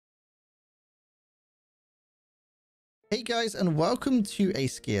Hey guys, and welcome to a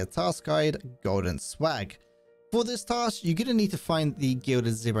skier task guide, Golden Swag. For this task, you're going to need to find the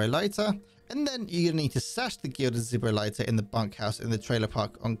Gilded Zibbo lighter, and then you're going to need to stash the Gilded Zibbo lighter in the bunkhouse in the trailer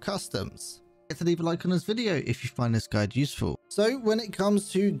park on customs. Get to leave a like on this video if you find this guide useful. So when it comes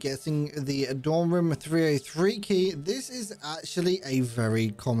to getting the dorm room 303 key, this is actually a very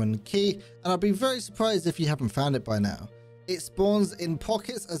common key, and I'd be very surprised if you haven't found it by now. It spawns in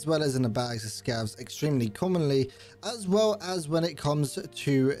pockets as well as in the bags of scavs extremely commonly, as well as when it comes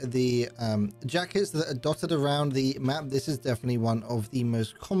to the jackets that are dotted around the map. This is definitely one of the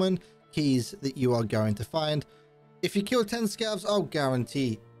most common keys that you are going to find. If you kill 10 scavs, I'll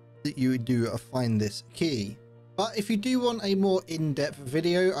guarantee that you do find this key. But if you do want a more in-depth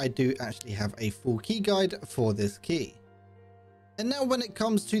video, I do actually have a full key guide for this key. And now when it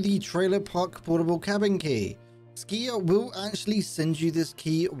comes to the trailer park portable cabin key, Skier will actually send you this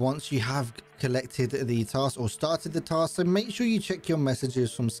key once you have collected the task or started the task, so make sure you check your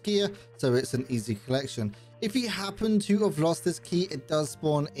messages from Skier so it's an easy collection. If you happen to have lost this key, it does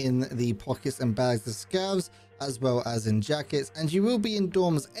spawn in the pockets and bags of scavs as well as in jackets, and you will be in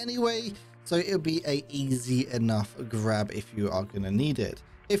dorms anyway, so it'll be a easy enough grab if you are going to need it.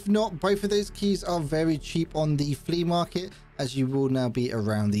 If not, both of those keys are very cheap on the flea market, as you will now be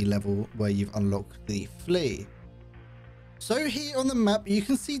around the level where you've unlocked the flea. So here on the map, you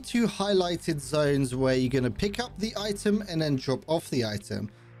can see two highlighted zones where you're going to pick up the item and then drop off the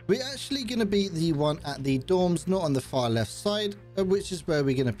item. We're actually going to be the one at the dorms, not on the far left side, which is where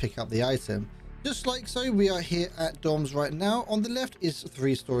we're going to pick up the item. Just like so, we are here at dorms right now. On the left is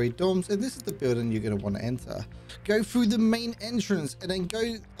 3-story dorms, and this is the building you're going to want to enter. Go through the main entrance and then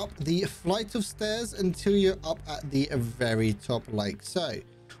go up the flight of stairs until you're up at the very top, like so.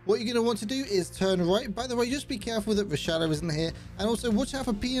 What you're going to want to do is turn right. By the way, just be careful that Rashala isn't here, and also watch out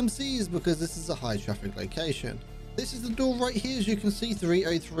for PMCs because this is a high traffic location. This is the door right here, as you can see,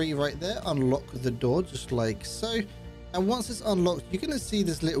 303 right there. Unlock the door just like so, and once it's unlocked, you're going to see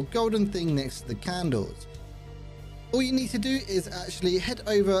this little golden thing next to the candles. All you need to do is actually head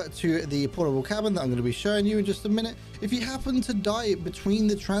over to the portable cabin that I'm going to be showing you in just a minute. If you happen to die between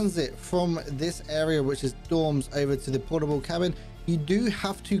the transit from this area, which is dorms, over to the portable cabin, you do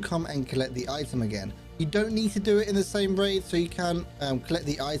have to come and collect the item again. You don't need to do it in the same raid, so you can collect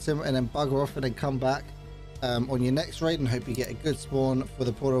the item and then bugger off and then come back on your next raid and hope you get a good spawn for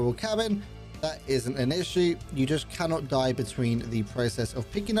the portable cabin. That isn't an issue. You just cannot die between the process of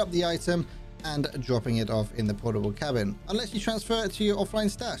picking up the item and dropping it off in the portable cabin, unless you transfer it to your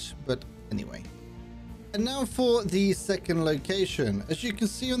offline stash. But anyway. And now for the second location. As you can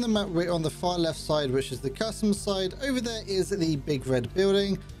see on the map, we're on the far left side, which is the customs side. Over there is the big red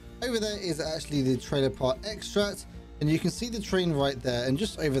building. Over there is actually the trailer park extract, and you can see the train right there, and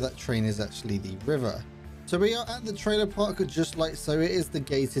just over that train is actually the river. So we are at the trailer park just like so. It is the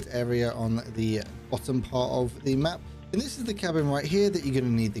gated area on the bottom part of the map, and this is the cabin right here that you're going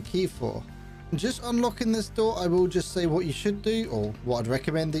to need the key for. Just unlocking this door, I will just say what you should do, or what I'd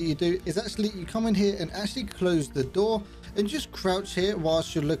recommend that you do, is actually you come in here and actually close the door and just crouch here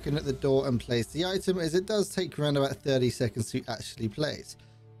whilst you're looking at the door and place the item, as it does take around about 30 seconds to actually place.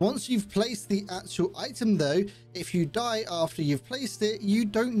 Once you've placed the actual item though, if you die after you've placed it, you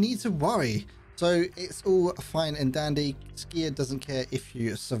don't need to worry. So it's all fine and dandy. Skier doesn't care if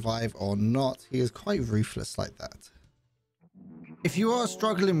you survive or not. He is quite ruthless like that. If you are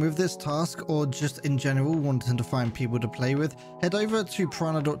struggling with this task, or just in general wanting to find people to play with, head over to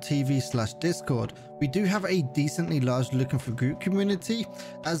piranha.tv/discord. We do have a decently large looking for group community,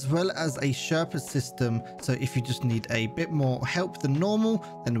 as well as a Sherpa system, so if you just need a bit more help than normal,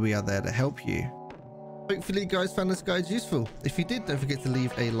 then we are there to help you. Hopefully you guys found this guide useful. If you did, don't forget to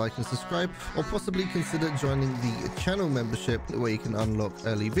leave a like and subscribe, or possibly consider joining the channel membership where you can unlock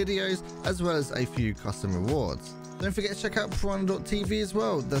early videos as well as a few custom rewards. Don't forget to check out Piranha.tv as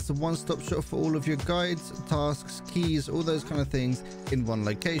well. That's a one-stop shop for all of your guides, tasks, keys, all those kind of things in one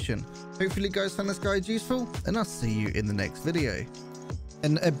location. Hopefully you guys found this guide useful, and I'll see you in the next video.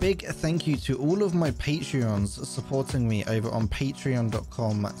 And a big thank you to all of my Patreons supporting me over on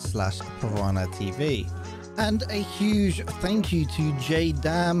patreon.com/PiranhaTV. And a huge thank you to J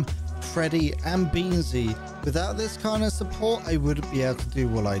Dam, Freddy and Beansy. Without this kind of support, I wouldn't be able to do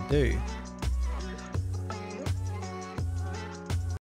what I do.